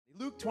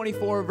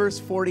24, verse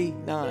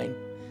 49.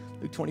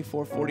 Luke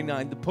 24,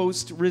 49. The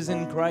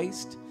post-risen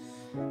Christ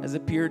has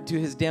appeared to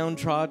his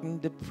downtrodden,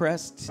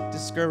 depressed,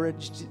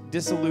 discouraged,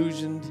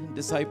 disillusioned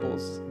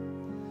disciples.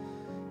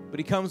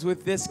 But he comes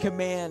with this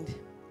command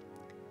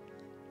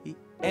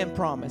and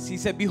promise. He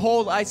said,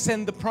 behold, I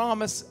send the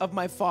promise of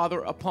my Father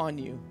upon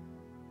you.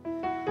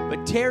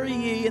 But tarry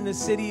ye in the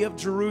city of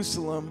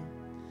Jerusalem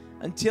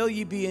until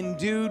ye be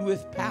endued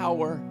with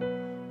power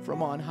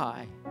from on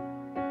high.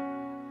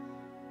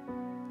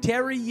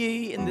 Tarry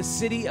ye in the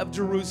city of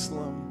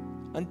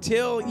Jerusalem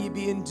until ye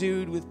be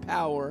endued with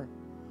power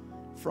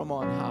from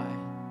on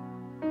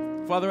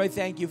high. Father, I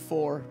thank you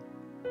for,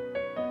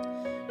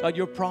 God,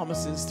 your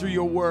promises through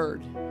your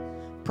word.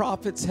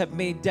 Prophets have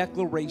made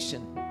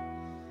declaration.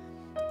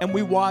 And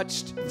we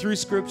watched through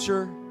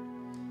Scripture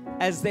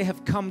as they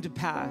have come to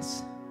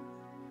pass.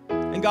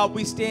 And God,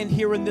 we stand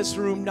here in this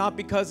room not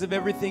because of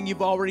everything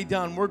you've already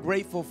done. We're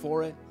grateful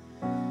for it.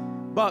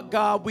 But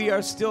God, we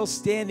are still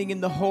standing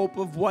in the hope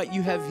of what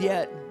you have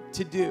yet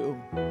to do.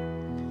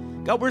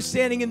 God, we're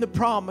standing in the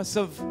promise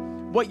of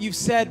what you've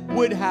said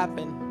would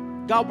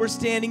happen. God, we're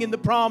standing in the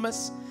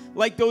promise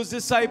like those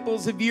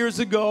disciples of years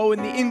ago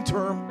in the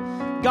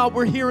interim. God,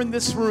 we're here in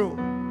this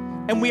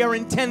room and we are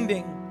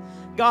intending,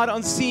 God,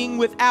 on seeing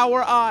with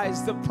our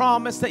eyes the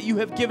promise that you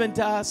have given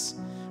to us,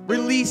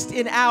 released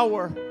in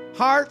our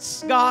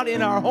hearts, God,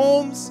 in our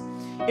homes,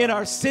 in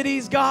our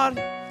cities, God,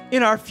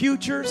 in our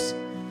futures.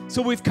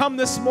 So we've come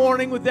this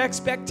morning with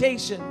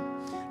expectation.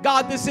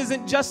 God, this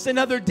isn't just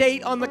another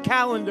date on the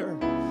calendar,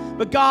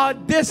 but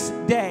God, this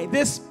day,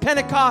 this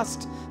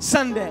Pentecost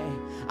Sunday,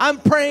 I'm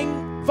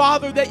praying,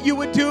 Father, that you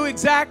would do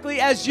exactly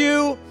as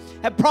you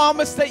have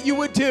promised that you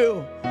would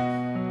do.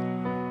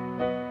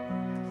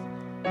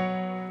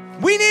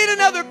 We need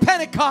another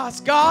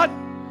Pentecost, God.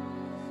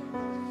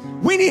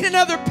 We need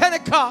another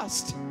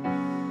Pentecost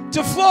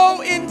to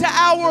flow into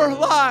our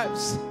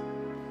lives.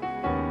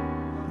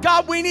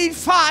 God, we need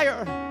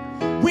fire.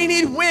 We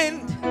need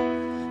wind.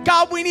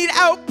 God, we need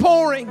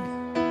outpouring.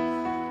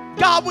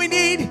 God, we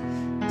need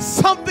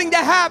something to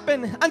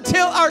happen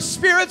until our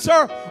spirits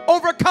are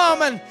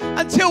overcome and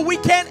until we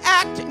can't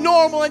act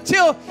normal,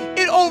 until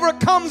it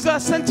overcomes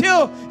us,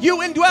 until you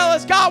indwell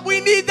us. God, we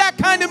need that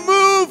kind of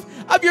move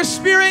of your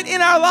Spirit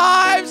in our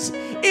lives,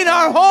 in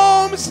our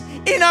homes,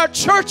 in our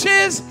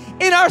churches,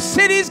 in our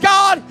cities.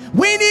 God,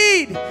 we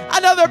need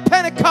another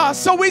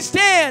Pentecost. So we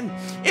stand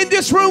in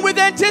this room with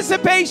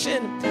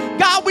anticipation.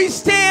 God, we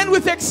stand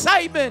with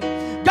excitement.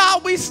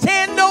 God, we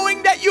stand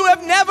knowing that you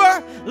have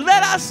never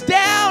let us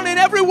down, and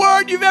every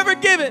word you've ever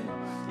given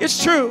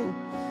is true.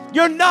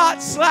 You're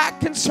not slack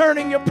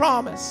concerning your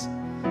promise.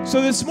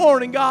 So this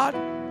morning, God,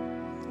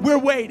 we're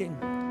waiting.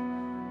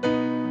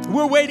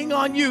 We're waiting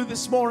on you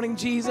this morning,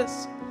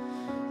 Jesus.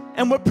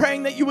 And we're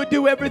praying that you would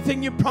do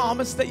everything you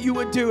promised that you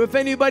would do. If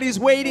anybody's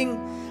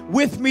waiting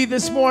with me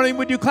this morning,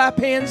 would you clap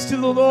hands to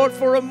the Lord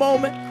for a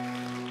moment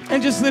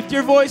and just lift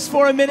your voice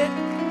for a minute?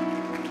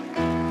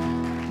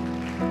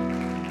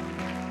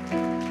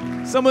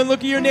 Someone look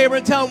at your neighbor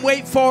and tell them,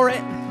 wait for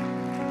it.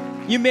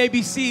 You may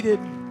be seated.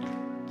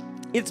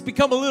 It's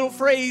become a little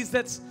phrase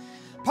that's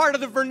part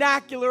of the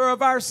vernacular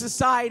of our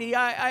society.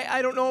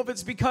 I don't know if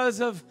it's because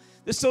of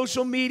the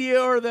social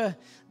media or the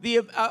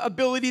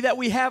ability that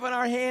we have in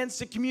our hands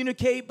to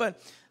communicate,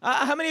 but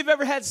how many have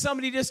ever had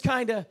somebody just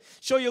kind of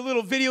show you a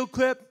little video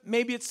clip?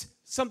 Maybe it's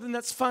something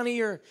that's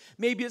funny, or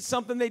maybe it's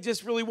something they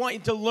just really want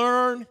you to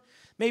learn.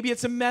 Maybe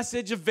it's a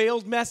message, a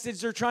veiled message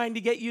they're trying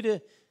to get you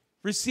to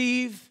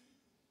receive.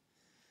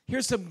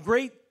 Here's some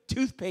great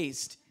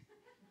toothpaste.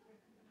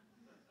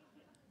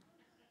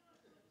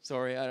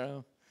 Sorry, I don't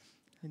know.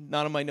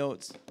 Not on my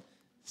notes.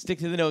 Stick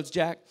to the notes,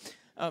 Jack.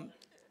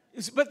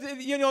 But,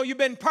 you know, you've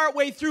been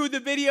partway through the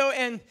video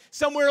and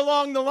somewhere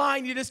along the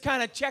line you just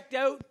kind of checked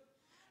out.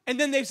 And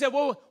then they said,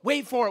 well,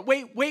 wait for it,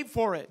 wait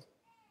for it.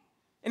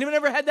 Anyone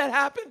ever had that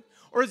happen?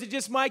 Or is it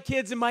just my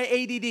kids and my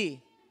ADD?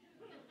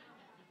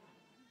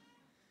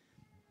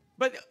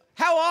 But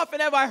how often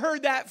have I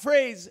heard that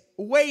phrase,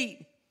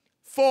 wait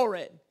for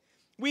it?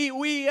 We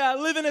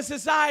live in a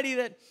society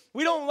that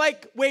we don't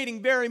like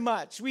waiting very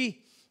much.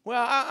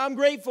 I'm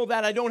grateful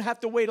that I don't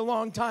have to wait a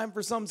long time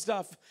for some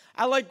stuff.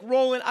 I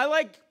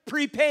like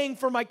prepaying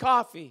for my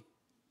coffee.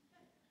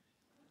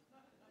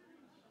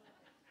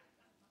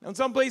 In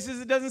some places,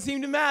 it doesn't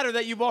seem to matter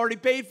that you've already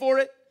paid for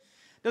it.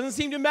 Doesn't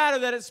seem to matter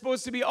that it's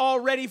supposed to be all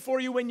ready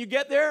for you when you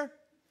get there.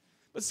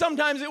 But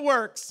sometimes it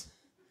works.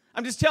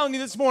 I'm just telling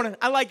you this morning,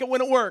 I like it when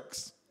it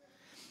works.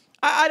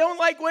 I don't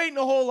like waiting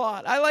a whole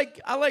lot. I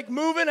like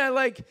moving. I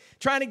like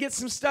trying to get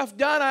some stuff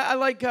done. I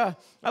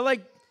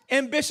like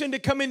ambition to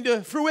come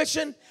into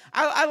fruition.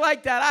 I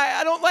like that.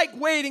 I don't like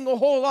waiting a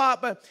whole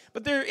lot, but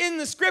there in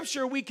the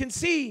Scripture we can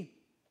see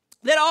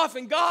that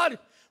often God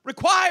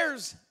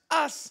requires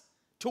us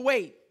to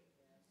wait.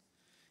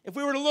 If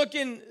we were to look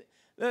in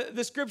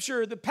the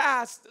Scripture, the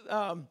past,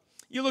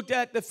 you looked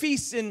at the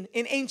feasts in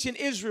ancient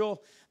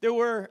Israel, there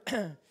were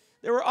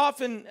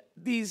often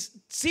these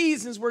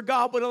seasons where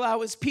God would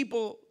allow his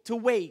people to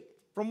wait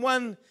from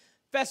one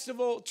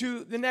festival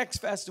to the next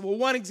festival.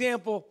 One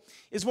example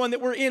is one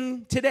that we're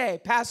in today,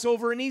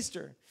 Passover and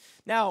Easter.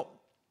 Now,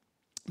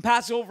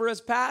 Passover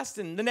has passed,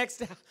 and the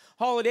next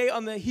holiday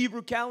on the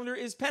Hebrew calendar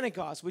is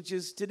Pentecost, which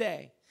is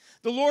today.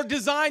 The Lord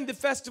designed the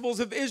festivals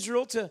of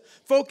Israel to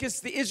focus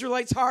the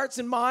Israelites' hearts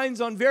and minds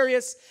on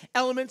various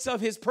elements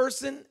of his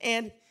person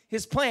and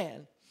his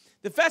plan.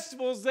 The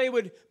festivals, they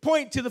would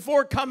point to the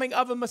forthcoming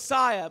of a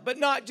Messiah, but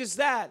not just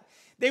that.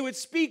 They would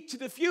speak to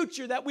the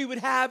future that we would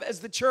have as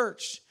the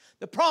church.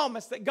 The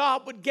promise that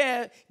God would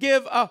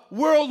give a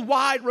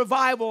worldwide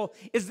revival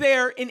is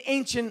there in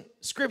ancient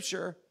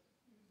scripture.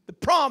 The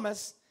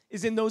promise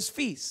is in those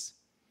feasts.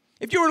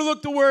 If you were to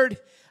look the word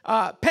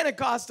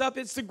Pentecost up,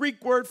 it's the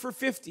Greek word for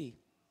 50.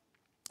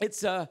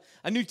 It's a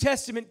New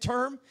Testament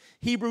term.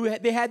 Hebrew,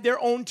 they had their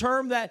own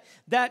term.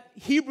 That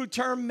Hebrew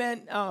term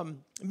meant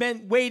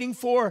waiting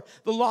for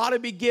the law to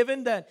be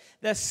given.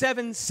 The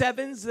 7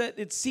 sevens, that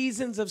it's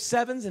seasons of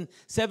sevens, and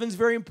seven's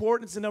very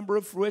important. It's a number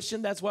of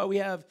fruition. That's why we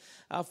have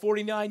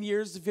 49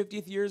 years, the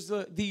 50th year is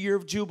the year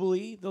of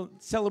Jubilee, the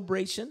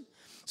celebration.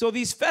 So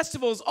these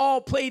festivals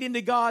all played into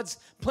God's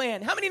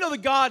plan. How many know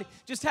that God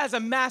just has a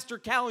master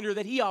calendar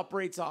that he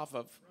operates off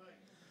of?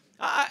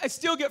 I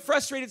still get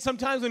frustrated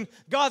sometimes when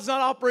God's not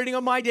operating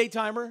on my day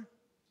timer.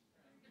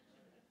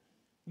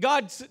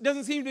 God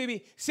doesn't seem to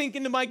be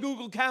syncing to my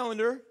Google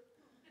Calendar.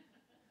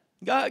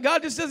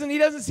 God just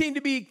doesn't seem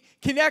to be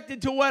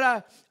connected to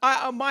what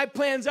my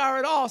plans are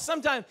at all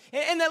sometimes.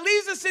 And that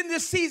leaves us in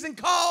this season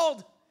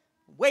called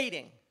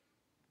waiting.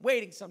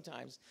 Waiting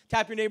sometimes.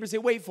 Tap your neighbor and say,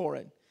 wait for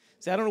it.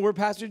 Say, I don't know where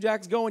Pastor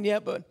Jack's going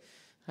yet, but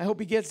I hope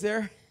he gets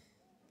there.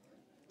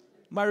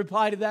 My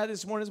reply to that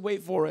this morning is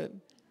wait for it.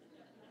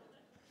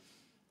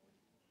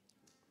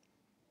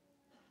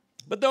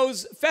 But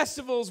those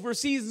festivals were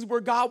seasons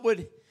where God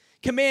would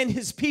command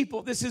his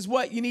people, this is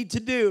what you need to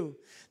do.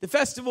 The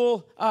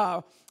festival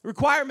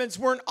requirements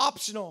weren't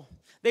optional.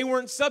 They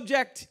weren't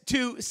subject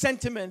to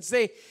sentiments.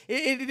 It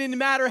didn't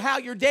matter how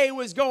your day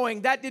was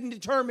going. That didn't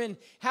determine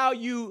how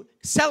you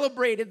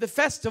celebrated the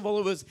festival.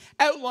 It was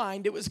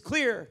outlined. It was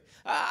clear.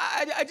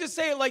 I just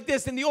say it like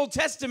this. In the Old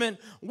Testament,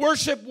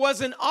 worship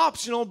wasn't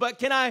optional, but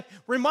can I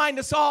remind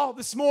us all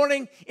this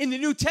morning, in the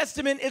New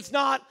Testament, it's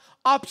not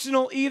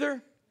optional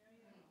either.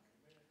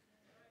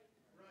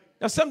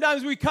 Now,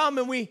 sometimes we come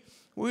and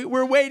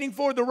we're waiting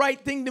for the right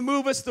thing to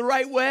move us the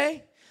right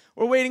way.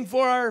 We're waiting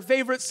for our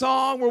favorite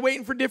song. We're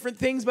waiting for different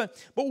things. But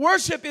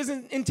worship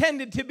isn't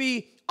intended to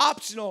be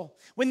optional.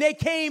 When they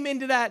came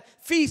into that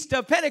feast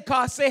of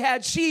Pentecost, they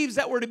had sheaves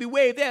that were to be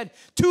waved. They had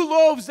 2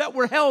 loaves that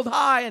were held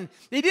high. And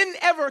they didn't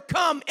ever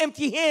come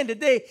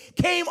empty-handed. They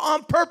came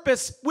on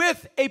purpose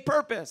with a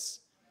purpose.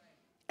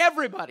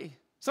 Everybody.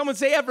 Someone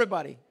say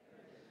everybody.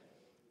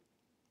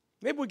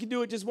 Maybe we can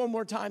do it just one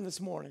more time this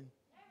morning.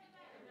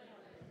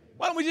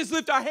 Why don't we just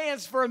lift our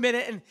hands for a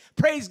minute and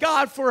praise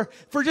God for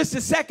just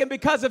a second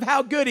because of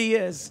how good he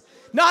is.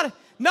 Not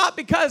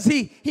because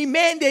he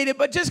mandated,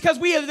 but just because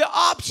we have the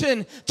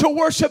option to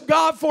worship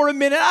God for a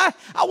minute.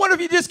 I wonder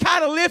if you just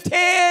kind of lift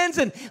hands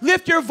and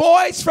lift your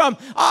voice from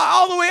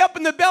all the way up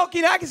in the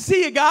balcony. I can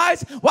see you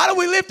guys. Why don't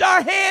we lift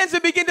our hands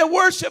and begin to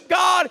worship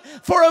God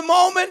for a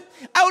moment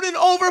out in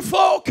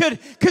overflow?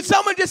 Could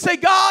someone just say,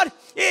 God,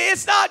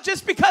 it's not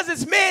just because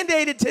it's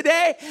mandated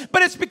today,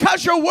 but it's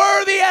because you're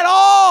worthy at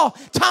all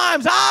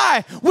times.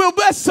 I will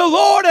bless the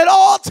Lord at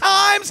all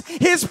times.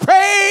 His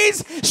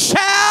praise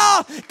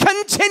shall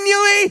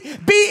continually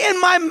be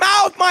in my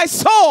mouth. My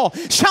soul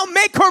shall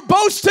make her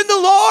boast in the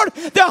Lord.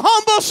 The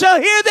humble shall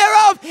hear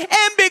thereof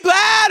and be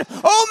glad.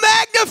 Oh,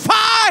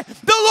 magnify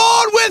the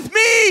Lord with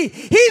me.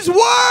 He's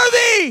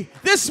worthy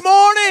this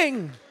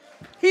morning.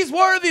 He's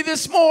worthy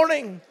this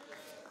morning.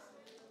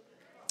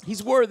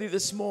 He's worthy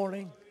this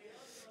morning.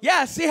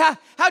 Yeah, see how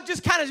it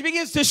just kind of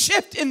begins to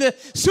shift in the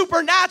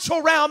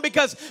supernatural realm,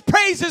 because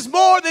praise is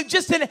more than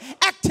just an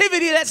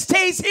activity that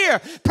stays here.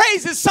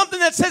 Praise is something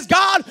that says,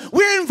 God,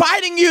 we're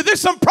inviting you.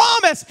 There's some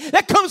promise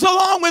that comes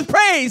along with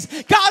praise.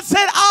 God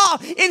said, I'll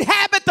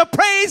inhabit the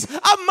praise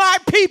of my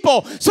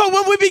people. So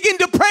when we begin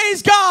to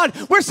praise God,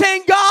 we're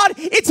saying, God,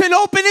 it's an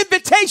open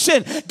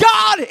invitation.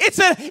 God,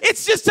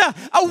 it's just a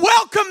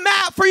welcome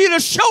mat for you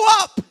to show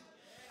up.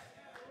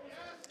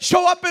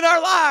 Show up in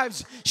our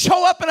lives.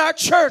 Show up in our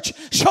church.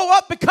 Show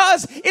up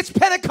because it's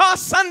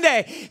Pentecost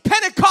Sunday.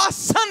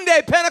 Pentecost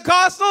Sunday,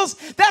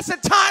 Pentecostals. That's a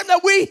time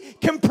that we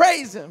can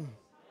praise him.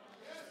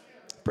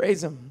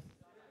 Praise him.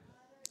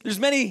 There's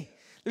many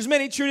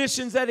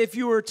traditions that if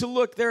you were to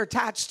look, they're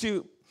attached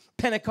to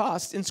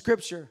Pentecost in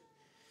Scripture.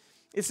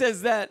 It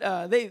says that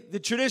the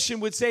tradition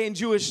would say in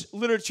Jewish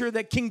literature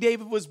that King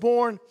David was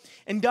born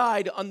and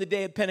died on the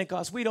day of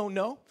Pentecost. We don't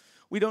know.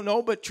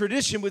 But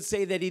tradition would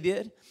say that he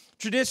did.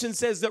 Tradition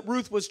says that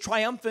Ruth was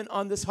triumphant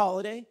on this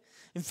holiday.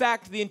 In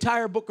fact, the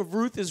entire book of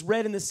Ruth is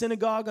read in the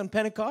synagogue on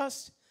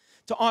Pentecost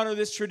to honor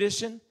this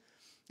tradition.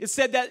 It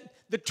said that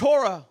the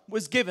Torah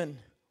was given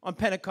on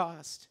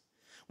Pentecost.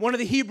 One of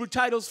the Hebrew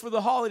titles for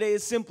the holiday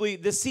is simply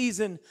the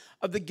season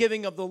of the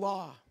giving of the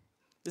law.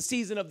 The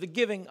season of the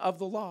giving of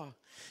the law.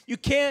 You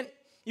can't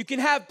You can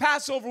have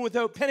Passover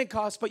without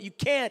Pentecost, but you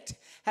can't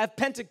have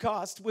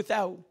Pentecost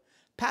without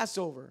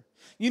Passover.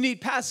 You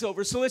need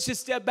Passover. So let's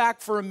just step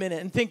back for a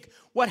minute and think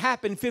what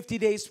happened 50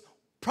 days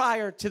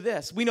prior to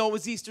this. We know it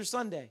was Easter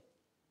Sunday.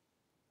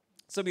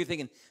 Some of you are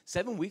thinking,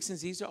 7 weeks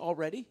since Easter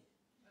already?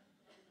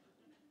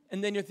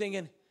 And then you're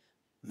thinking,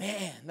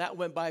 man, that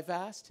went by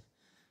fast.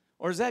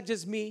 Or is that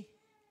just me?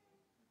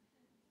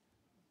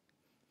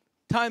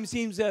 Time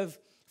seems to have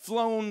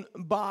flown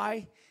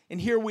by, and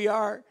here we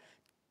are,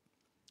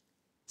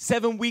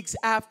 7 weeks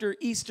after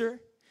Easter.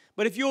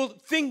 But if you'll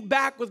think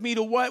back with me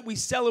to what we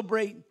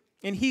celebrate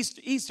in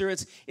Easter,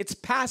 it's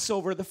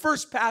Passover. The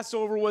first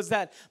Passover was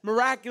that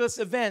miraculous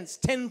events.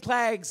 10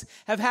 plagues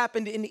have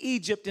happened in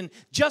Egypt, and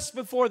just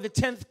before the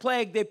 10th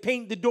plague, they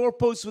paint the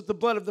doorposts with the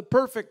blood of the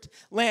perfect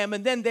lamb,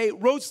 and then they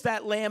roast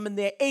that lamb, and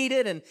they ate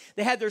it, and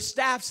they had their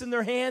staffs in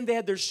their hand, they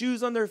had their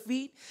shoes on their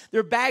feet,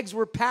 their bags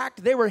were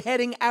packed, they were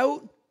heading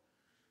out.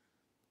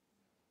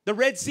 The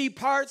Red Sea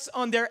parts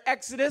on their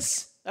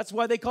Exodus. That's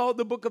why they call it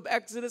the book of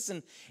Exodus.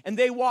 And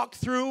they walk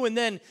through, and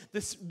then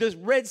the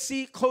Red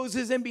Sea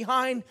closes in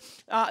behind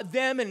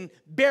them and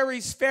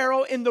buries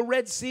Pharaoh in the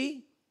Red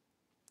Sea.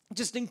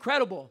 Just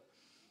incredible.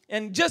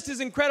 And just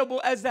as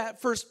incredible as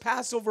that first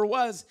Passover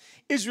was,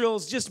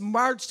 Israel's just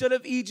marched out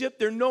of Egypt.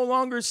 They're no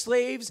longer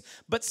slaves,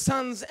 but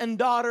sons and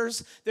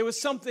daughters. There was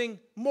something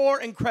more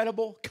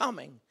incredible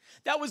coming.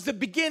 That was the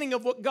beginning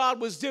of what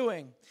God was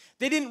doing.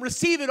 They didn't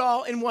receive it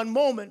all in one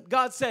moment.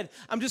 God said,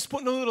 I'm just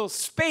putting a little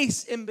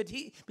space in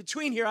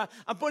between here.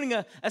 I'm putting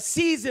a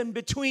season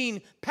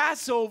between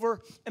Passover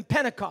and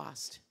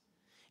Pentecost.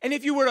 And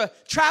if you were to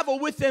travel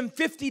with them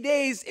 50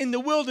 days in the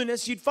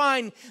wilderness, you'd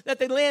find that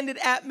they landed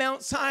at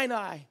Mount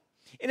Sinai.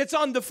 And it's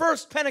on the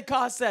first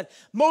Pentecost that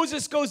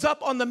Moses goes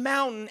up on the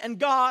mountain and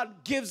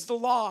God gives the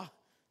law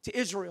to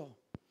Israel.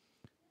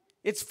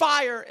 It's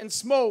fire and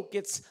smoke.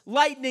 It's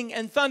lightning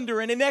and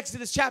thunder. And in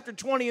Exodus chapter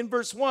 20 and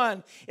verse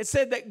 1, it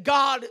said that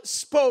God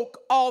spoke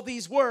all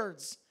these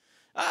words.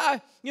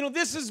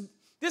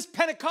 This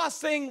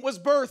Pentecost thing was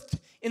birthed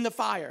in the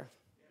fire.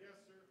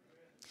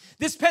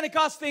 This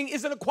Pentecost thing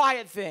isn't a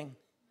quiet thing.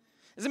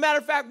 As a matter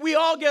of fact, we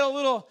all get a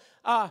little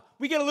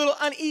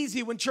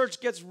uneasy when church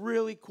gets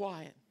really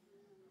quiet.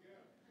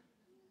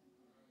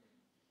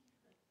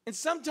 And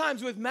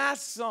sometimes with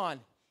masks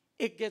on,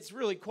 it gets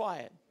really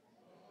quiet.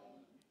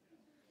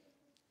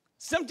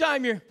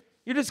 Sometimes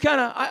you're just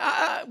kind of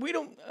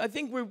I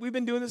think we've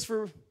been doing this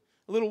for a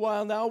little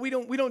while now. We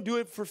don't do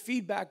it for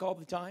feedback all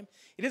the time.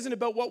 It isn't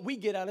about what we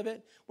get out of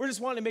it. We're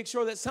just wanting to make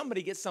sure that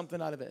somebody gets something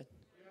out of it.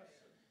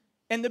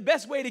 And the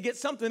best way to get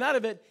something out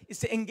of it is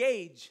to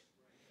engage.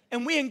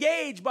 And we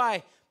engage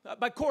by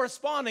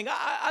corresponding.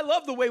 I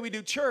love the way we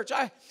do church.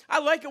 I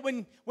like it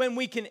when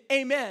we can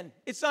amen.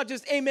 It's not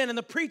just amen in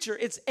the preacher.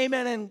 It's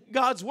amen in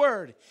God's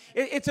word.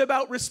 It's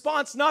about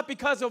response, not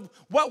because of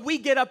what we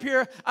get up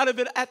here out of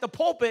it at the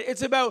pulpit.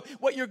 It's about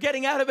what you're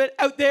getting out of it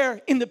out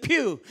there in the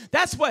pew.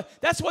 That's what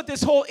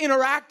this whole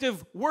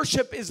interactive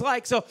worship is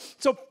like. So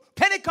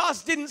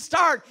Pentecost didn't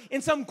start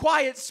in some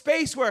quiet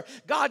space where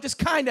God just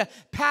kind of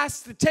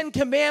passed the 10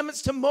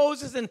 commandments to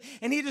Moses and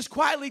he just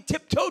quietly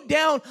tiptoed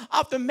down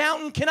off the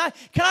mountain. Can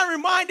I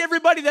remind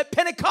everybody that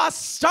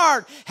Pentecost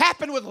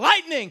happened with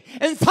lightning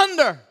and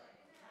thunder.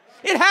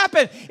 It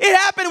happened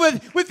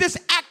with this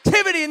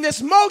activity and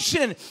this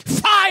motion,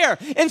 fire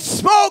and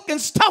smoke, and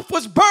stuff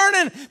was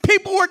burning.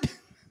 People were...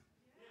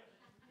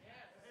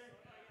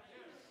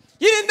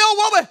 You didn't know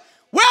what was...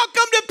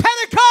 Welcome to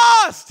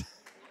Pentecost!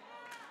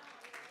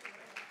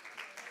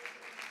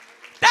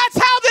 That's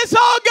how this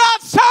all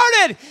got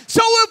started.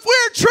 So if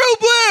we're true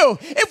blue,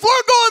 if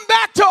we're going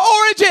back to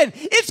origin,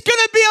 it's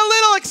going to be a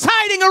little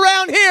exciting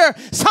around here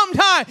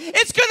sometime.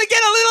 It's going to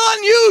get a little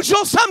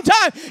unusual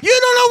sometime. You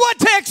don't know what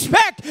to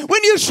expect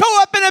when you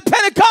show up in a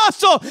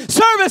Pentecostal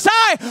service.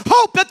 I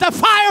hope that the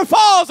fire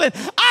falls, and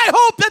I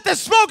hope that the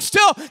smoke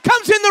still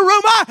comes in the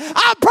room.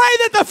 I pray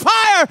that the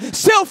fire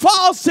still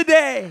falls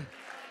today.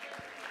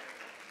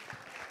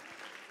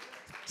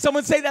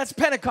 Someone say that's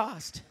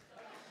Pentecost.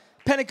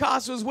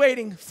 Pentecost was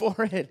waiting for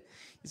it.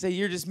 You say,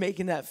 you're just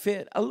making that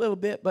fit a little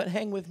bit, but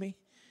hang with me.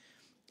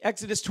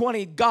 Exodus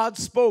 20, God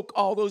spoke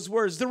all those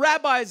words. The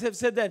rabbis have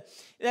said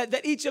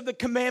that each of the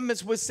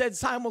commandments was said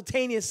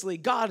simultaneously.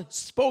 God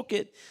spoke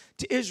it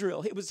to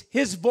Israel. It was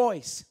his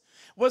voice.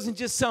 It wasn't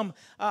just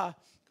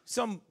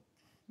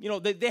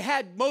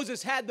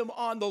Moses had them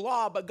on the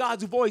law, but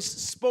God's voice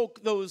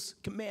spoke those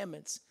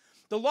commandments.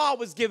 The law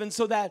was given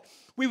so that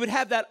we would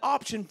have that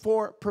option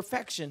for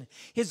perfection.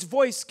 His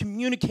voice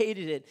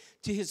communicated it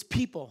to his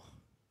people.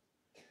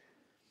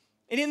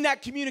 And in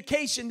that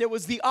communication, there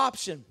was the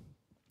option.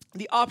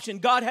 The option.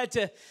 God had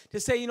to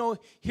say,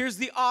 here's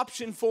the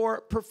option for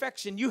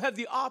perfection. You have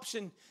the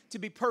option to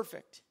be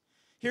perfect.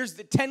 Here's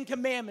the 10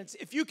 commandments.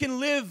 If you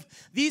can live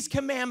these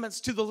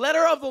commandments to the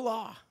letter of the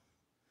law,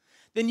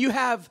 then you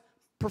have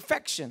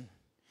perfection.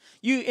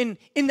 You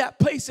in that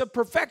place of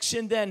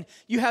perfection, then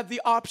you have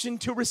the option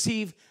to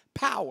receive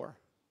power.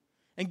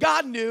 And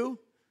God knew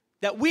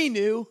that we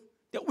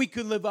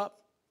could live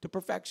up to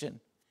perfection.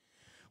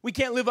 We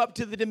can't live up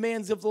to the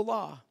demands of the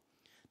law.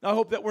 Now, I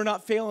hope that we're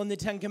not failing the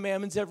 10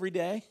 Commandments every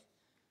day.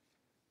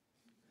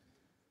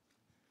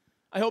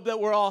 I hope that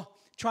we're all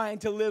trying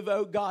to live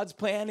out God's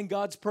plan and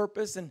God's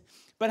purpose.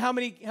 But how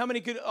many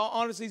could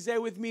honestly say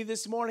with me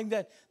this morning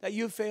that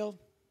you failed?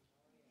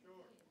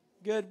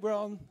 Good, we're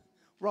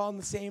all in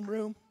the same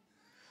room.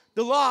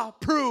 The law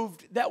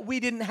proved that we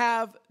didn't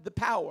have the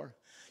power.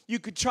 You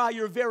could try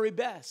your very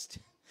best.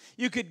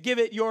 You could give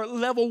it your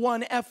level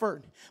 1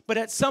 effort. But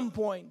at some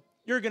point,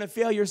 you're going to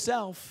fail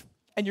yourself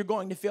and you're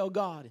going to fail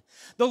God.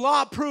 The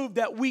law proved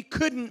that we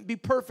couldn't be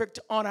perfect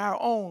on our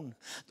own.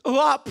 The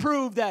law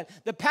proved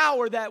that the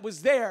power that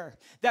was there,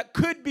 that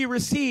could be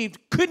received,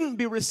 couldn't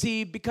be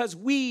received because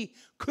we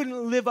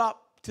couldn't live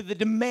up to the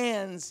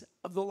demands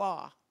of the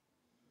law.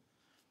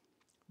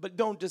 But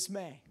don't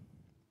dismay.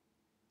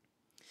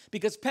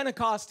 Because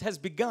Pentecost has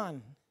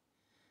begun,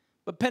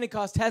 but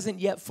Pentecost hasn't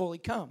yet fully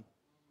come.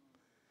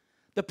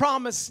 The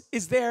promise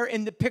is there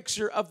in the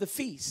picture of the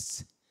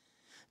feasts.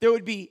 There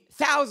would be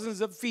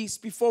thousands of feasts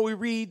before we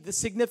read the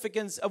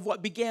significance of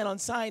what began on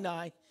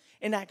Sinai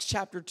in Acts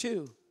chapter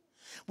 2.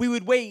 We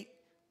would wait.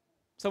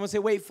 Someone say,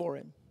 wait for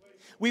it.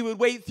 We would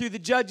wait through the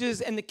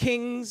judges and the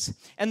kings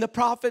and the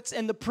prophets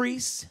and the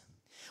priests.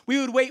 We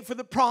would wait for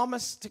the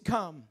promise to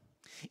come.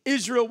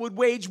 Israel would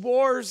wage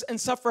wars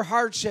and suffer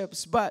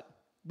hardships, but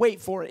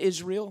wait for it,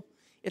 Israel.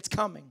 It's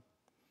coming.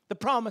 The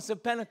promise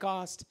of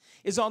Pentecost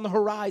is on the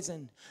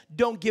horizon.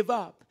 Don't give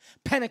up.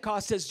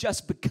 Pentecost has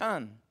just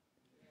begun.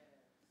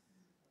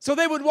 So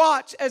they would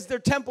watch as their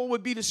temple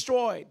would be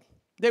destroyed.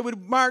 They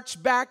would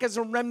march back as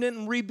a remnant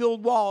and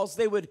rebuild walls.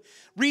 They would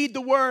read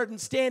the word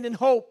and stand in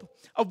hope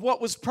of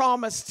what was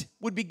promised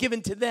would be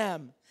given to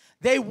them.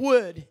 They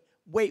would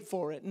wait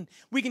for it. And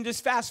we can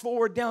just fast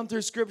forward down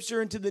through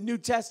Scripture into the New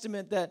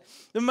Testament that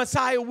the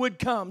Messiah would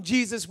come.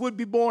 Jesus would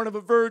be born of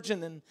a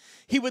virgin, and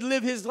he would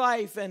live his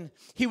life, and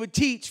he would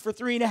teach for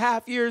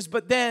 3.5 years,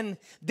 but then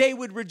they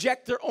would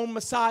reject their own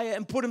Messiah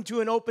and put him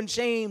to an open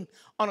shame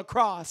on a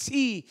cross.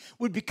 He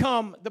would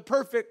become the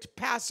perfect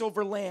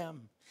Passover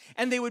lamb,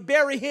 and they would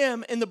bury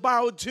him in the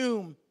borrowed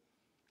tomb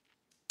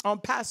on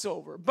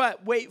Passover.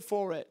 But wait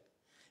for it,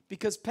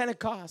 because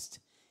Pentecost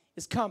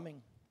is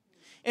coming.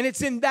 And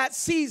it's in that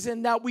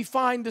season that we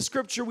find the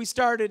scripture we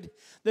started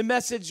the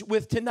message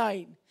with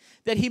tonight,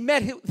 that he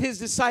met his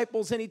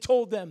disciples and he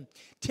told them,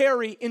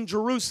 tarry in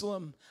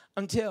Jerusalem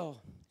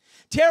until.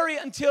 Tarry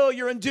until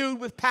you're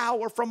endued with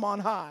power from on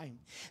high.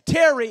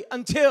 Tarry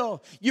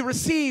until you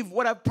receive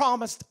what I've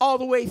promised all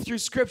the way through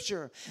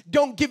Scripture.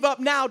 Don't give up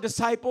now,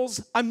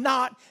 disciples. I'm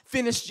not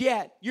finished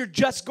yet. You're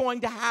just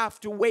going to have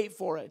to wait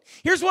for it.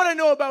 Here's what I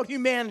know about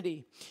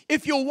humanity.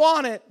 If you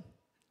want it,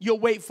 you'll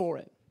wait for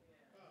it.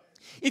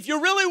 If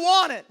you really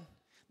want it,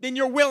 then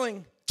you're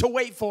willing to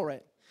wait for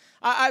it.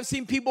 I've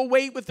seen people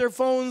wait with their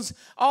phones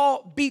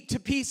all beat to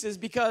pieces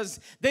because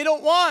they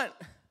don't want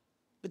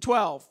the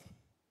 12.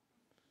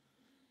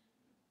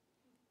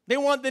 They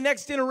want the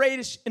next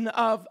iteration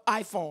of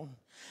iPhone.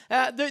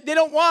 They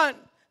don't want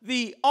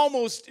the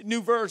almost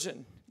new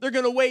version. They're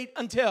going to wait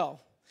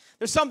until.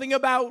 There's something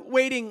about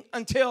waiting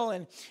until,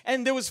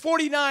 and there was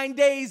 49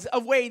 days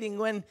of waiting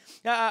when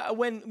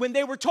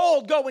they were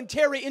told, go and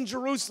tarry in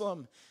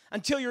Jerusalem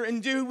until you're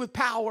endued with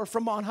power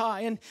from on high,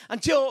 and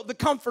until the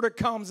Comforter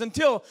comes,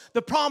 until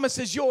the promise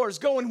is yours.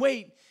 Go and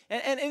wait.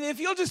 And if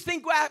you'll just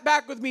think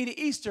back with me to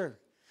Easter,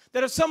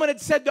 that if someone had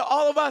said to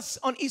all of us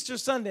on Easter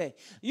Sunday,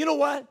 you know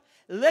what?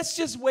 Let's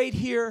just wait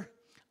here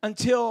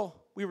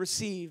until we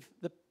receive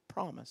the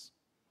promise.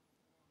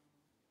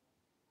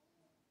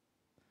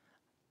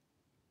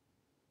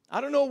 I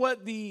don't know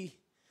what the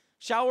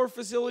shower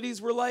facilities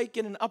were like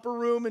in an upper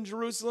room in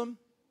Jerusalem.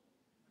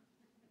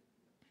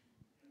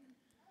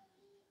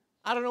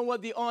 I don't know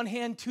what the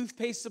on-hand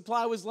toothpaste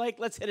supply was like.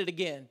 Let's hit it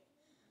again.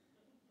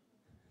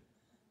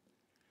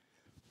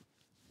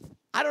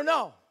 I don't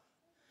know.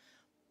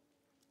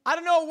 I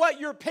don't know what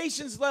your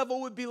patience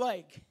level would be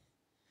like.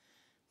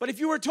 But if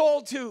you were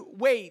told to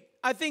wait,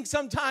 I think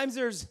sometimes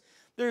there's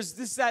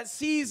that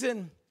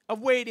season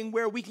of waiting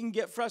where we can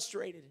get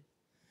frustrated.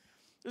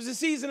 There's a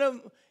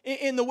season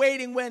in the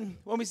waiting when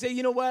we say,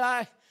 you know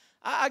what,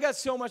 I got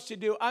so much to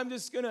do.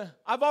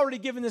 I've already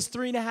given this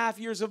 3.5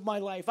 years of my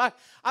life.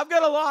 I've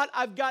got a lot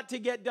I've got to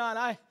get done.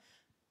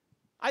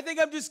 I think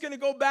I'm just going to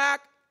go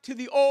back to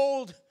the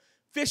old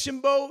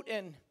fishing boat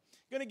and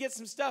going to get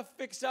some stuff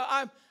fixed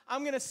up.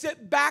 I'm going to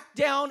sit back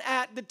down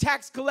at the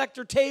tax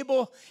collector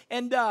table,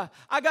 and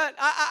I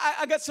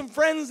got some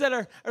friends that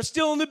are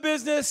still in the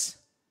business.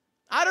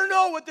 I don't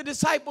know what the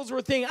disciples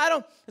were thinking.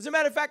 As a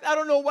matter of fact, I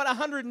don't know what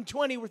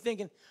 120 were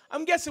thinking.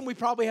 I'm guessing we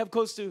probably have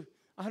close to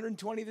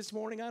 120 this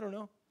morning. I don't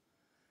know.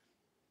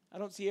 I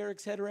don't see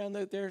Eric's head around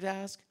there to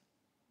ask.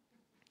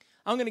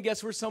 I'm going to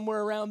guess we're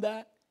somewhere around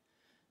that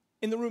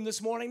in the room this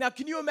morning. Now,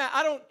 can you imagine?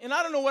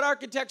 I don't know what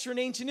architecture in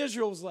ancient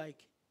Israel was like,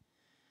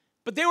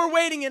 but they were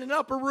waiting in an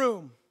upper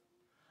room.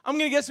 I'm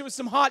going to guess it was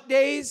some hot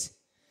days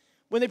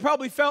when they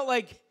probably felt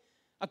like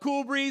a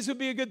cool breeze would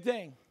be a good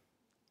thing.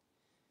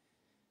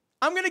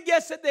 I'm going to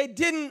guess that they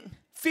didn't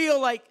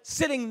feel like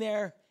sitting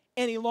there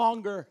any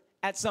longer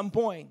at some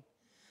point.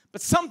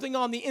 But something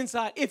on the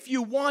inside, if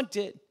you want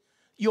it,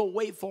 you'll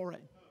wait for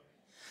it.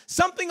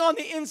 Something on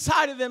the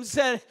inside of them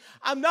said,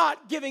 I'm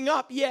not giving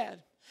up yet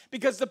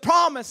because the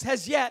promise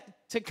has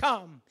yet to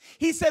come.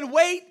 He said,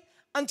 wait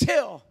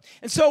until.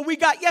 And so we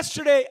got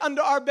yesterday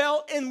under our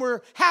belt and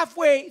we're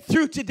halfway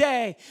through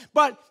today.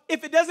 But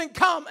if it doesn't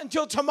come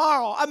until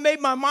tomorrow, I've made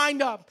my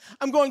mind up.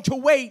 I'm going to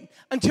wait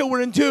until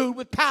we're endued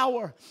with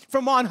power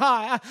from on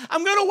high.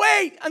 I'm going to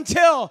wait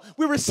until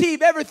we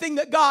receive everything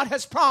that God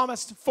has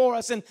promised for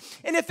us. And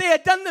if they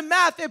had done the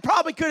math, they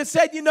probably could have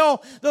said, you know,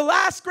 the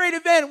last great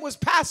event was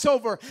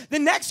Passover. The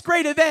next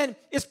great event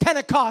is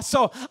Pentecost.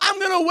 So I'm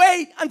going to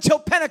wait until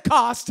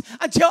Pentecost,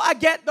 until I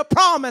get the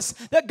promise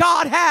that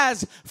God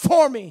has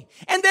for me.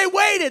 And they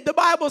waited, the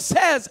Bible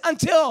says,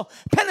 until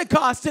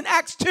Pentecost. In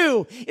Acts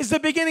 2 is the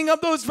beginning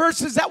of those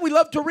verses that we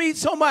love to read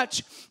so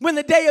much. When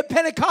the day of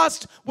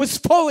Pentecost was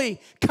fully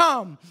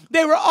come,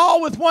 they were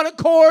all with one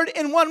accord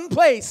in one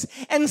place.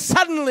 And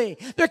suddenly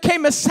there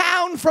came a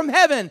sound from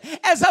heaven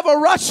as of a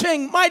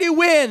rushing mighty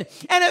wind,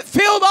 and it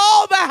filled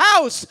all the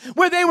house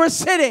where they were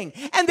sitting.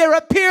 And there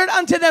appeared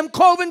unto them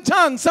cloven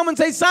tongues. Someone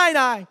say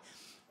Sinai.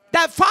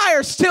 That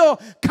fire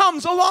still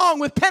comes along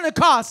with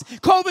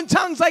Pentecost. Cloven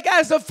tongues like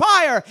as of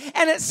fire.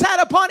 And it sat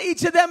upon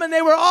each of them, and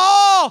they were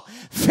all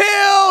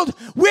filled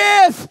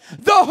with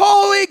the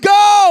Holy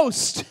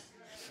Ghost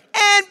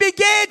and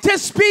began to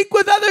speak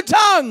with other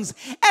tongues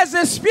as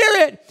the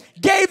Spirit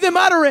gave them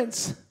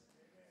utterance.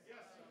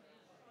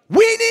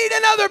 We need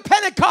another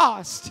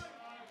Pentecost.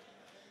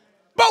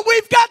 But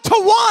we've got to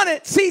want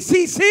it,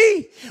 CCC.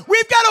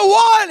 We've got to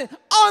want it,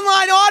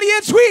 online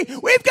audience.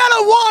 We've got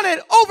to want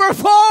it,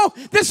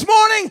 overflow. This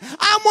morning,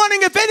 I'm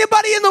wondering if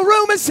anybody in the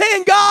room is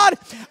saying, God,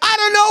 I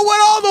don't know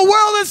what all the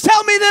world is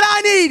telling me that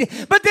I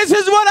need, but this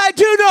is what I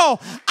do know.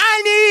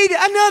 I need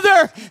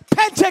another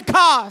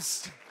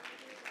Pentecost.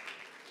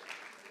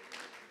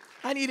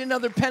 I need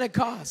another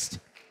Pentecost.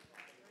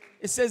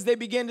 It says they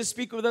began to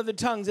speak with other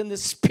tongues, and the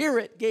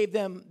Spirit gave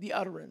them the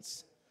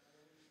utterance.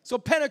 So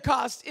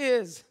Pentecost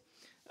is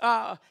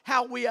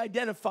how we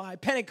identify.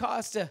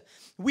 Pentecost,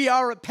 we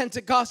are a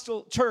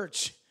Pentecostal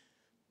church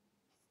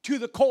to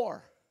the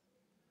core.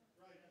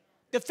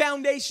 The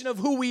foundation of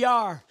who we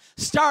are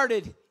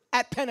started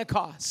at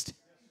Pentecost.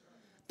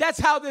 That's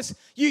how this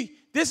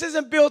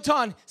isn't built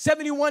on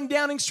 71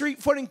 Downing Street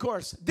footing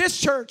course. This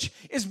church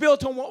is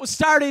built on what was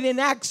started in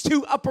Acts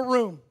 2 upper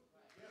room.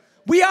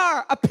 We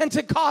are a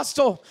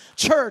Pentecostal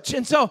church.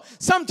 And so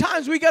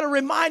sometimes we got to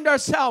remind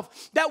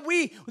ourselves that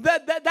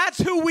that's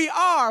who we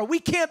are. We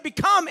can't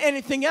become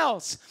anything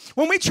else.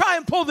 When we try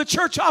and pull the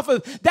church off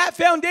of that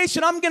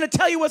foundation, I'm going to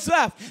tell you what's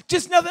left.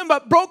 Just nothing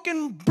but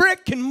broken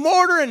brick and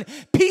mortar and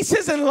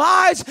pieces and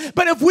lies.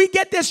 But if we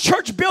get this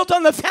church built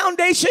on the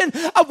foundation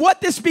of what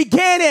this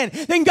began in,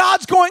 then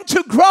God's going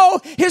to grow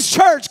his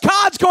church.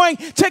 God's going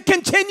to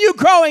continue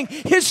growing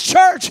his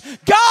church.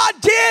 God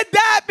did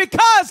that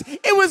because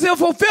it was a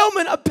fulfillment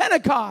of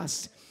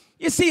Pentecost.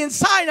 You see, in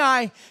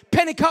Sinai,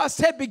 Pentecost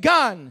had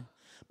begun.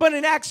 But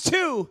in Acts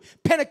 2,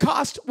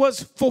 Pentecost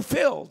was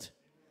fulfilled.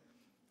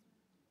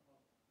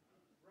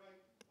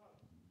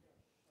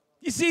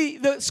 You see,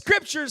 the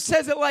scripture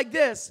says it like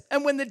this.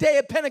 And when the day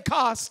of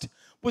Pentecost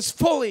was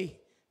fully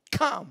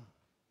come.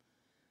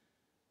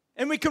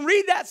 And we can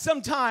read that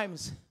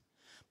sometimes.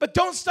 But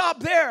don't stop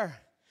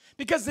there.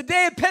 Because the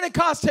day of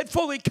Pentecost had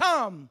fully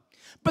come.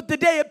 But the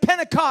day of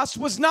Pentecost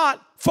was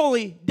not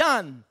fully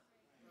done.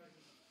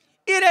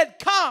 It had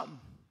come.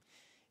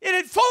 It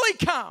had fully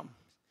come.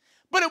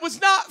 But it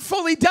was not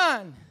fully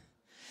done.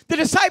 The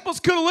disciples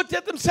could have looked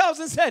at themselves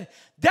and said,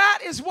 that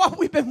is what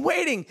we've been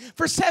waiting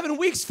for 7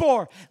 weeks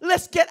for.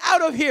 Let's get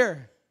out of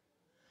here.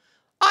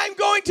 I'm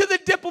going to the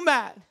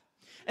Diplomat,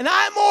 and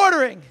I'm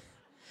ordering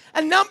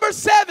a number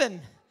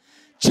 7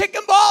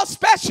 chicken ball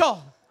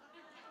special.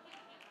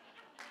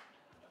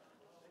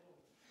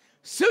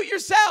 Suit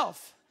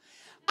yourself.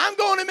 I'm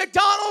going to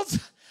McDonald's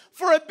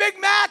for a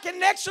Big Mac and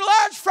an extra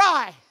large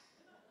fry.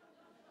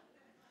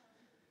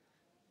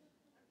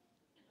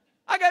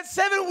 I got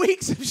 7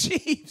 weeks of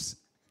sheaves.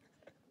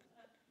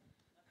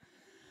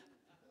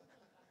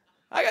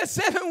 I got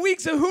 7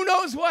 weeks of who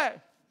knows what.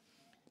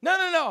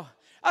 No.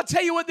 I'll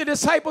tell you what the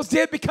disciples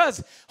did,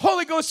 because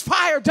Holy Ghost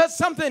fire does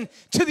something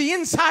to the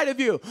inside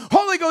of you.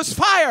 Holy Ghost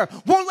fire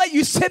won't let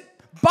you sit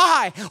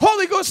by.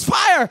 Holy Ghost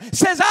fire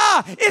says,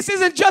 this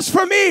isn't just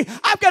for me.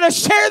 I've got to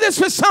share this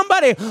with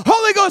somebody.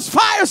 Holy Ghost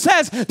fire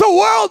says, the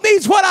world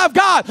needs what I've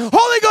got.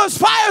 Holy Ghost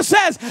fire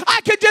says,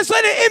 I could just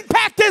let it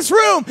impact this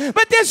room,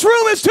 but this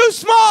room is too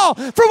small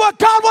for what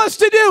God wants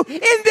to do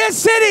in this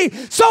city.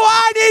 So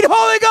I need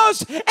Holy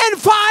Ghost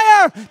and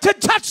fire to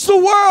touch the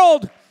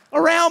world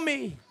around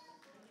me.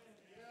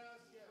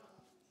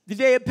 The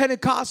day of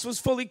Pentecost was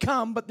fully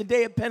come, but the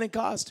day of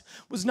Pentecost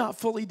was not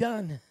fully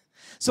done.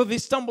 So they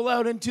stumble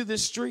out into the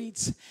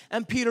streets,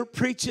 and Peter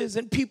preaches,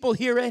 and people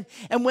hear it.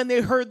 And when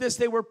they heard this,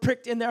 they were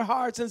pricked in their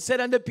hearts and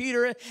said unto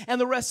Peter and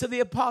the rest of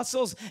the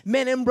apostles,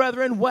 men and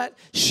brethren, what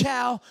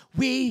shall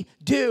we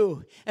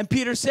do? And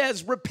Peter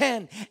says,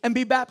 repent and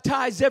be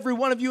baptized, every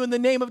one of you, in the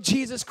name of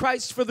Jesus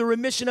Christ for the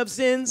remission of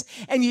sins,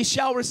 and ye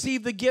shall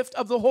receive the gift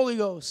of the Holy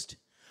Ghost.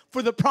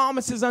 For the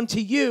promises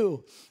unto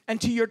you and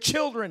to your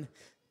children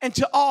and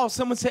to all,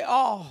 someone say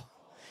all,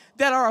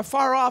 that are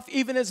afar off,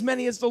 even as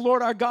many as the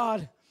Lord our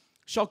God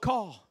shall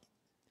call.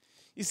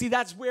 You see,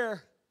 that's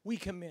where we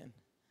come in.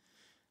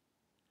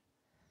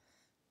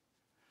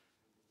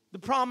 The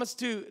promise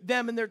to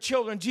them and their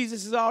children,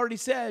 Jesus has already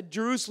said,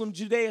 Jerusalem,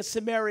 Judea,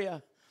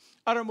 Samaria,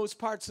 uttermost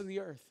parts of the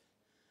earth.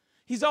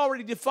 He's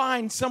already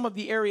defined some of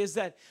the areas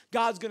that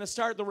God's going to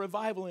start the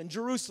revival in.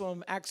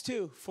 Jerusalem, Acts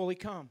 2, fully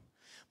come.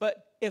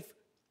 But if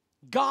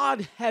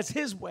God has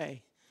his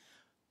way,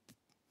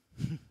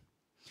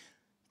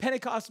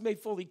 Pentecost may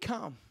fully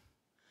come,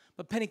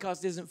 but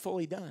Pentecost isn't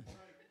fully done.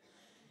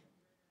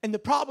 And the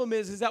problem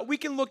is that we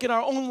can look at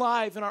our own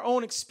life and our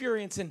own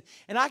experience, and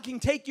I can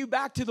take you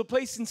back to the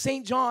place in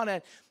St. John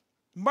at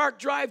Mark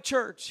Drive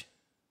Church.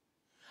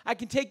 I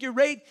can take you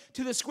right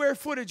to the square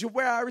footage of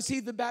where I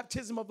received the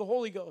baptism of the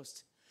Holy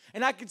Ghost.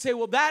 And I can say,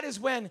 well, that is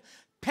when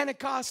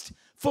Pentecost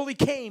fully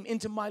came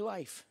into my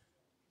life.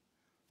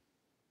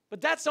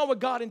 But that's not what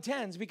God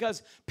intends,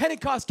 because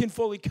Pentecost can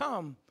fully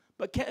come,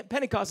 but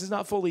Pentecost is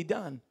not fully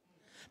done.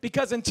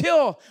 Because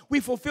until we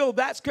fulfill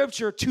that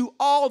scripture, to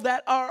all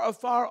that are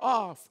afar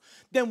off,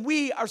 then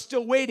we are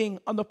still waiting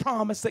on the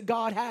promise that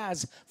God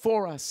has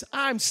for us.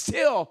 I'm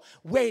still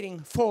waiting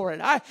for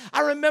it. I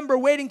remember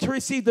waiting to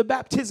receive the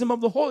baptism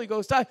of the Holy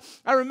Ghost.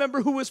 I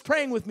remember who was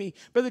praying with me.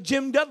 Brother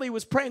Jim Dudley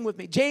was praying with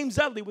me. James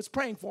Dudley was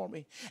praying for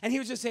me. And he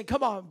was just saying,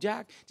 come on,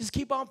 Jack, just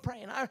keep on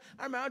praying. I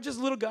remember I was just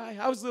a little guy.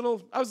 I was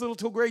little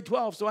till grade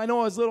 12, so I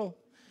know I was little.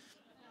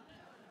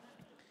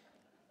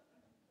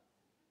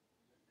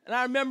 And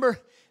I remember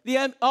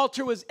the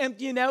altar was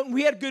emptying out, and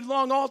we had good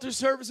long altar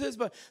services,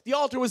 but the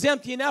altar was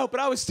emptying out, but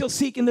I was still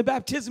seeking the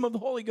baptism of the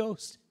Holy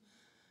Ghost.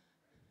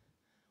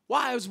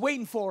 Why? I was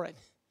waiting for it.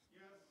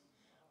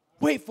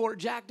 Wait for it,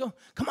 Jack.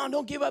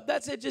 Don't give up.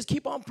 That's it. Just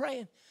keep on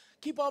praying.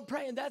 Keep on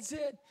praying. That's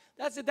it.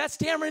 That's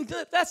stammering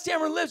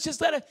lips.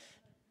 Just let it.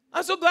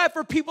 I'm so glad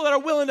for people that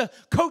are willing to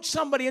coach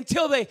somebody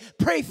until they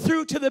pray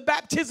through to the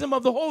baptism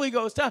of the Holy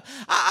Ghost.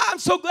 I'm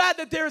so glad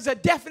that there is a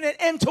definite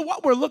end to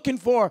what we're looking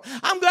for.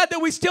 I'm glad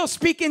that we still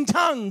speak in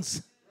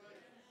tongues.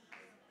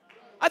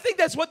 I think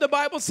that's what the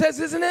Bible says,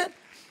 isn't it?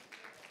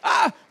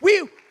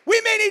 We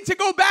may need to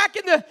go back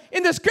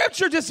in the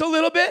scripture just a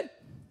little bit.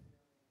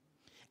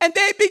 And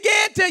they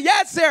began to,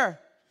 yes, sir,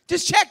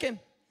 just checking.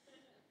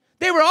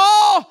 They were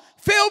all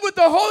filled with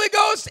the Holy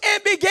Ghost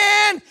and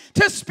began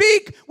to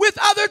speak with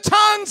other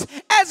tongues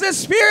as the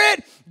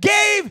Spirit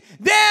gave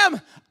them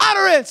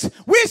utterance.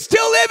 We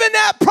still live in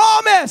that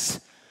promise.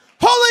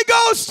 Holy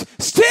Ghost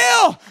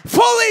still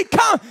fully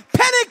comes.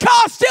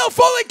 Pentecost still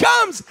fully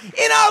comes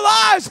in our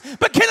lives.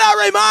 But can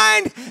I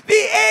remind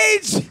the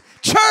aged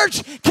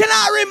church, can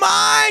I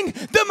remind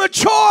the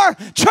mature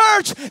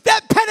church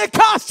that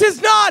Pentecost is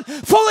not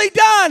fully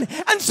done?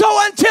 And so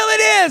until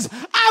it is,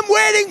 I'm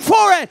waiting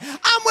for it.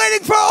 I'm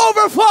waiting for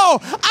overflow.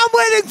 I'm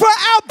waiting for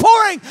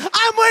outpouring.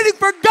 I'm waiting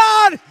for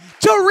God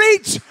to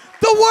reach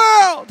the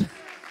world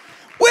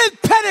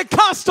with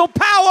Pentecostal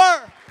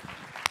power.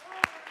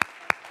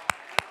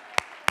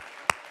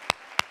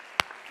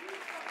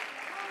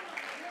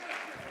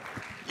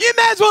 You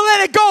may as well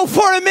let it go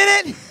for a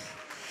minute.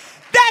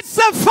 That's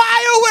the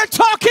fire we're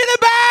talking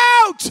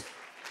about.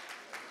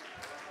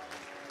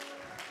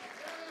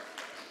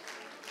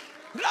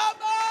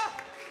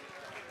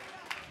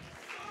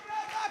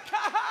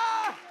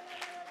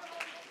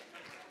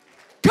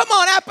 Come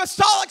on,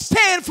 apostolic,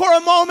 stand for a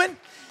moment.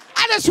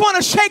 I just want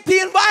to shake the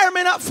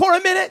environment up for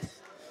a minute.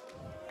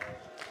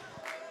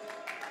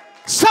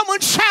 Someone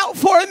shout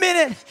for a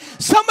minute.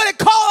 Somebody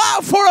call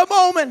out for a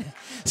moment.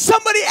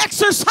 Somebody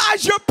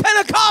exercise your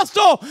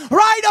Pentecostal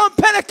right on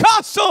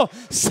Pentecostal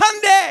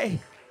Sunday.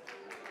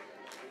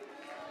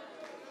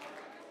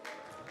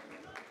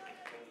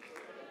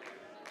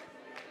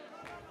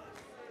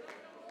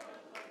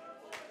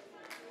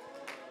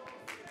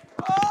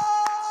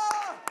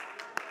 Oh!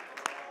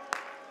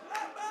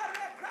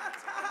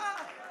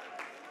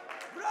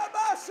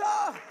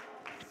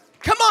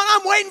 Come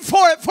on, I'm waiting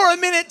for it for a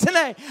minute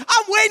tonight.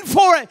 I'm waiting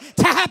for it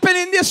to happen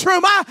in this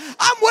room.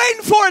 I'm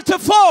waiting for it to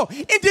flow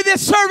into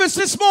this service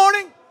this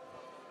morning.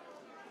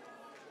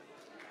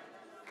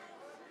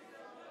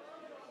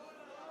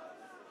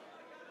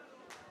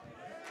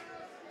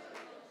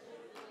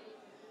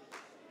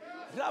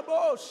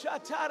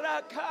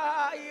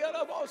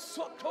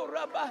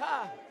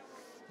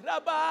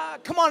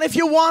 Come on, if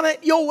you want it,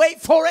 you'll wait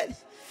for it.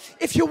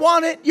 If you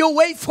want it, you'll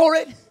wait for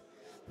it.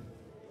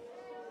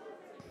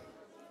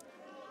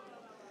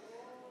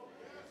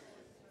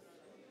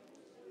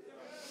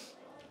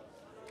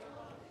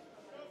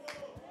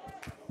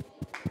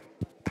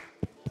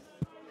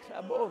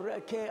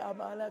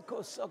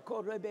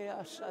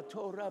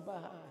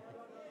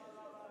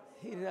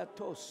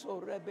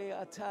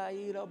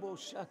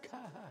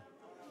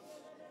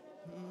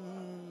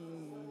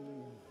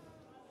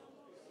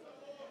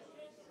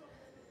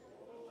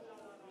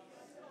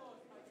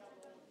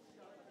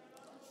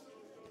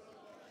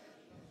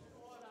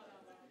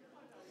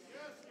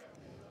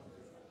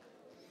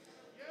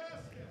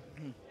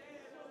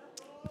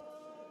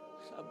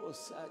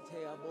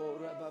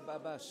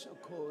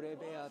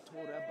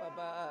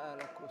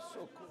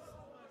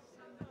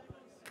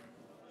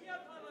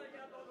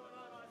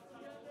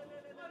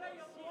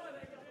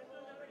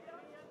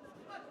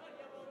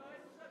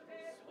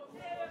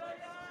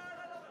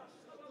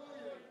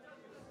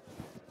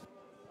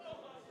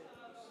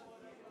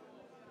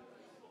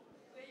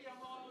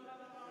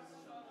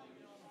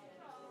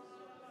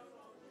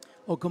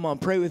 Oh, come on,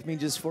 pray with me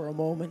just for a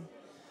moment.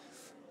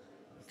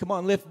 Come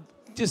on,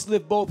 just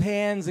lift both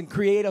hands and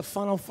create a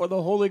funnel for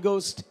the Holy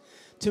Ghost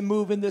to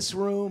move in this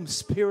room.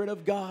 Spirit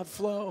of God,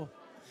 flow.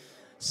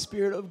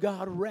 Spirit of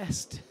God,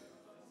 rest.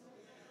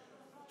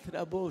 In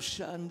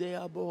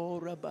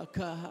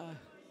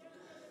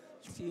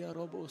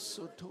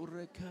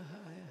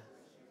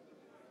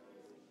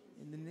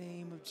the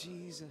name of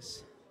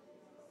Jesus.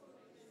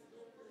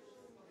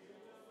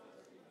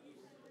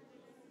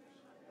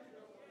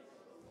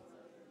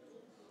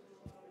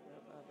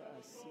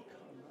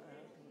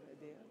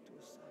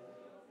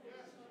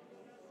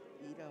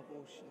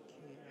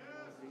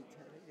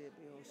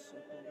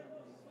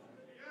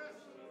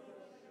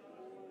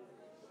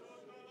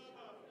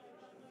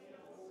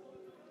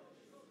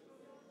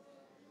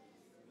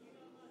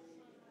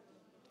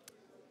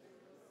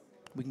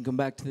 We can come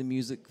back to the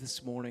music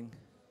this morning.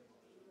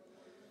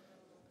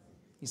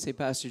 You say,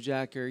 Pastor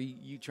Jack, are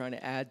you trying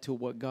to add to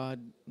what God?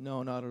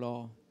 No, not at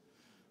all.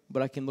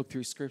 But I can look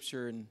through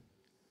Scripture, and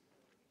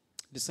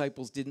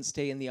disciples didn't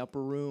stay in the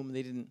upper room.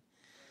 They didn't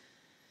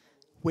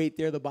wait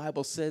there. The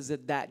Bible says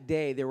that that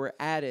day there were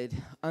added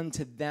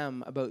unto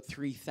them about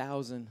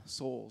 3,000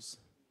 souls.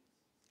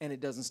 And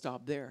it doesn't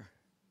stop there.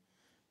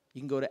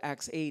 You can go to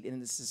Acts 8,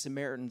 and it's the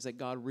Samaritans that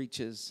God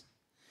reaches.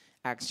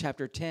 Acts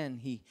chapter 10,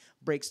 he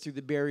breaks through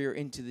the barrier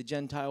into the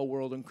Gentile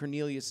world, and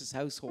Cornelius'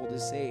 household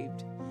is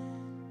saved.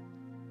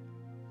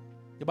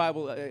 The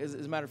Bible, as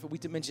a matter of fact, we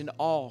mentioned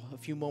all a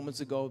few moments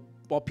ago.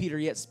 While Peter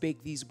yet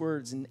spake these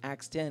words in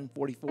Acts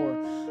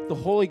 10:44, the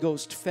Holy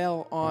Ghost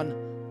fell on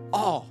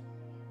all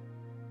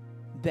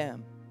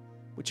them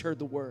which heard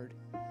the word.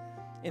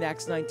 In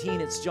Acts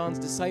 19, it's John's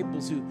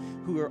disciples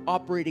who are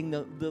operating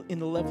in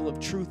the level of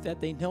truth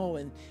that they know,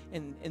 and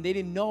they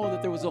didn't know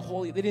that there was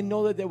they didn't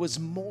know that there was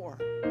more.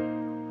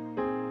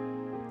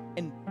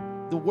 And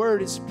the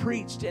word is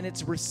preached and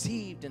it's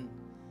received, and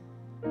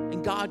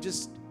God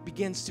just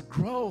begins to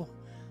grow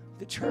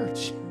the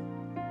church.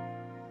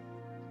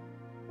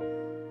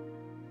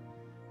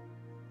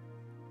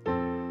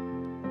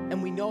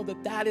 And we know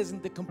that that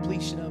isn't the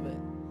completion of it.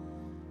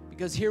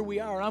 Because here we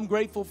are. I'm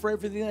grateful for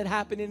everything that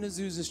happened in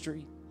Azusa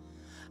Street.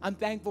 I'm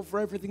thankful for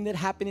everything that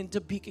happened in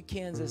Topeka,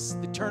 Kansas.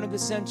 The turn of the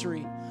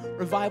century.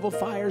 Revival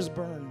fires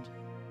burned.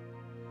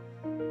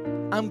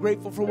 I'm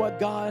grateful for what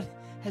God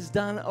has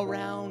done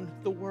around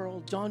the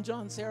world.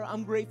 John, Sarah,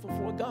 I'm grateful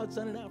for what God's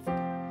done in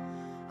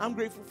Africa. I'm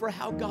grateful for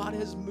how God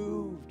has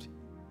moved.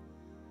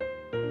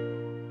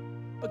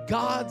 But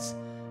God's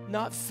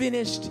not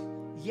finished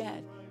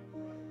yet.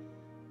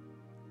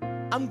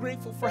 I'm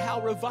grateful for how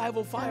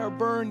revival fire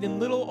burned in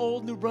little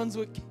old New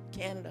Brunswick,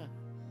 Canada.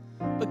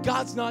 But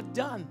God's not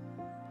done.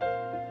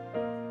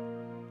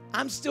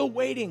 I'm still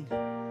waiting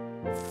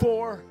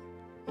for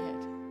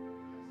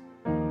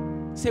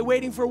it. Say,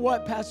 waiting for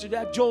what, Pastor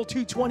Jack? Joel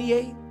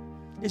 2:28.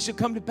 It shall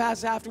come to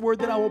pass afterward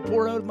that I will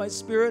pour out of my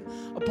spirit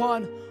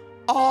upon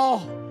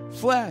all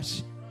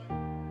flesh.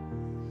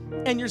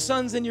 And your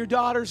sons and your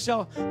daughters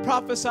shall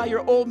prophesy.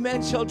 Your old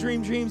men shall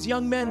dream dreams.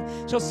 Young men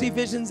shall see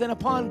visions. And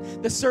upon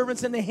the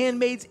servants and the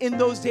handmaids in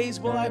those days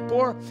will I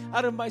pour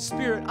out of my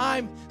spirit.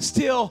 I'm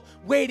still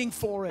waiting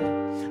for it.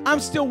 I'm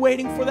still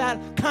waiting for that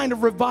kind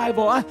of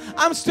revival.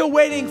 I'm still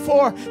waiting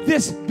for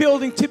this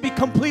building to be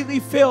completely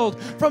filled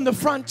from the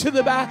front to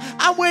the back.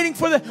 I'm waiting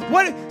for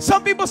what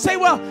some people say,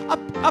 well,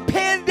 a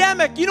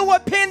pandemic. You know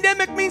what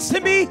pandemic means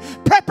to me?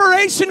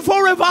 Preparation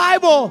for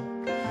revival.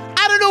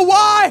 I don't know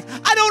why.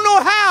 I don't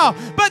know how.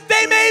 But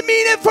they may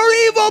mean it for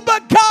evil,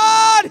 but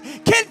God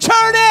can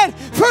turn it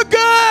for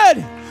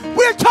good.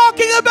 We're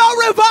talking about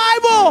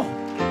revival.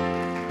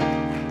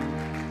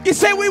 You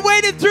say we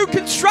waited through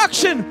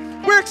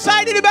construction. We're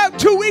excited about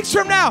 2 weeks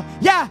from now.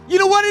 Yeah, you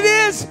know what it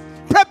is?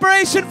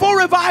 Preparation for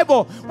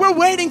revival. We're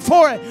waiting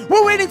for it.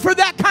 We're waiting for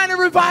that kind of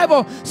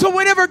revival. So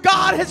whatever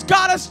God has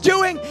got us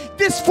doing,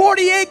 this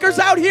 40 acres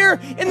out here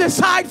in the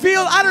side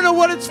field, I don't know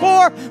what it's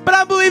for, but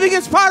I'm believing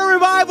it's part of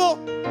revival.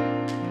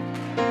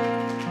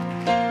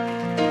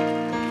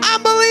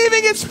 I'm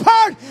believing it's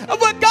part of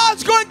what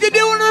God's going to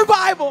do in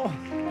revival.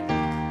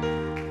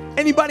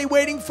 Anybody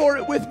waiting for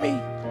it with me?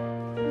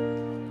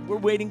 We're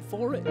waiting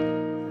for it.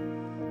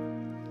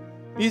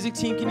 Music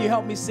team, can you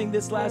help me sing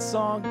this last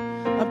song?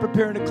 I'm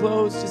preparing to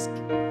close.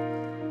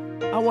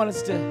 I want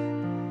us to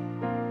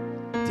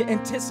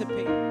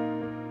anticipate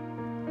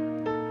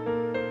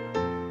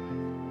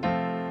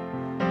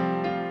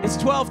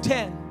Romans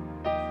 12:10.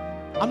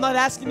 I'm not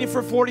asking you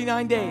for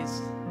 49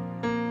 days.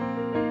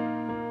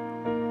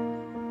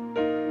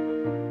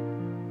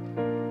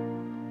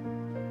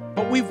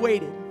 But we've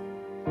waited.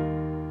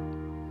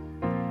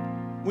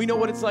 We know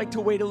what it's like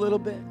to wait a little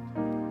bit.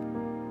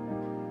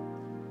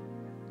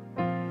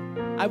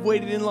 I've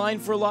waited in line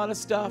for a lot of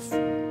stuff.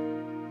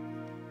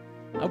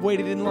 I've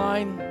waited in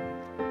line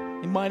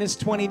in minus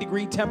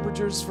 20-degree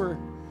temperatures for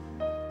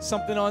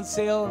something on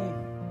sale and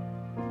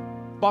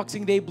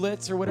Boxing Day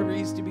Blitz or whatever it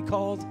used to be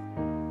called.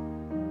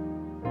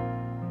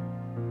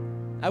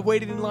 I've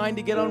waited in line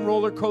to get on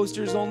roller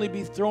coasters, only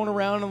be thrown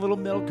around in a little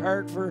metal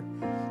cart for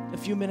a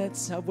few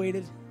minutes. I've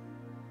waited.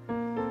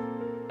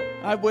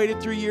 I've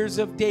waited through years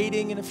of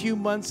dating and a few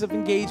months of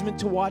engagement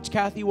to watch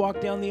Kathy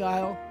walk down the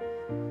aisle.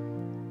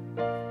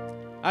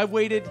 I've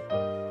waited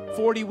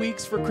 40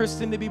 weeks for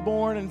Kristen to be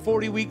born and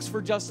 40 weeks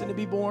for Justin to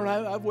be born.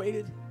 I've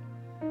waited.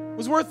 It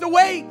was worth the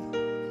wait.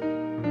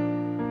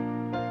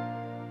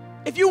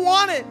 If you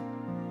want it,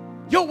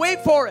 you'll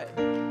wait for it.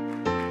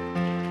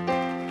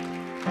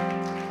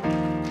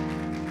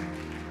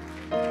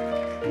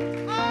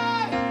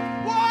 I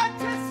want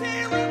to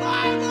see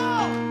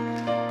revival.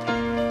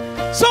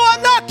 So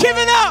I'm not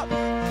giving up.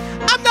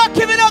 I'm not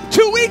giving up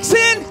 2 weeks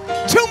in,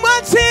 2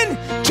 months in,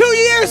 2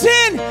 years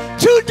in,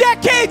 2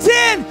 decades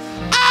in.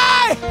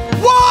 I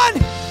want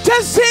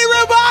to see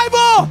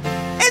revival.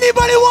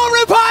 Anybody want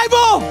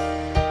revival?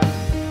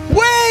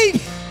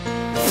 Wait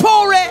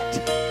for it.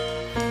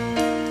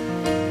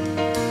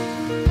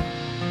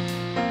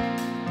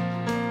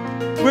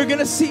 We're going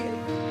to see it.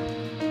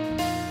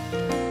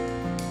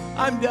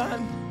 I'm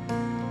done.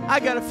 I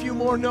got a few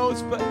more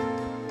notes, but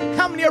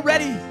how many are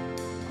ready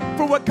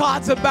for what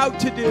God's about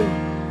to do?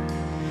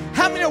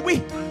 How many are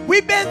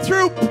we've been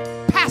through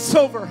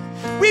Passover.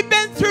 We've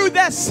been through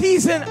that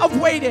season of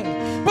waiting,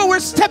 but we're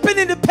stepping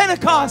into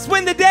Pentecost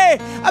when the day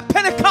of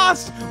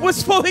Pentecost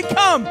was fully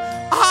come.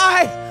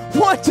 I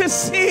want to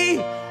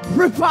see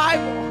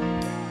revival.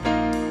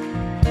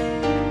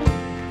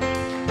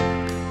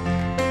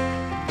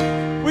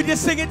 We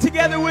just sing it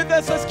together with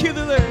us. Let's cue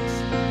the lyrics.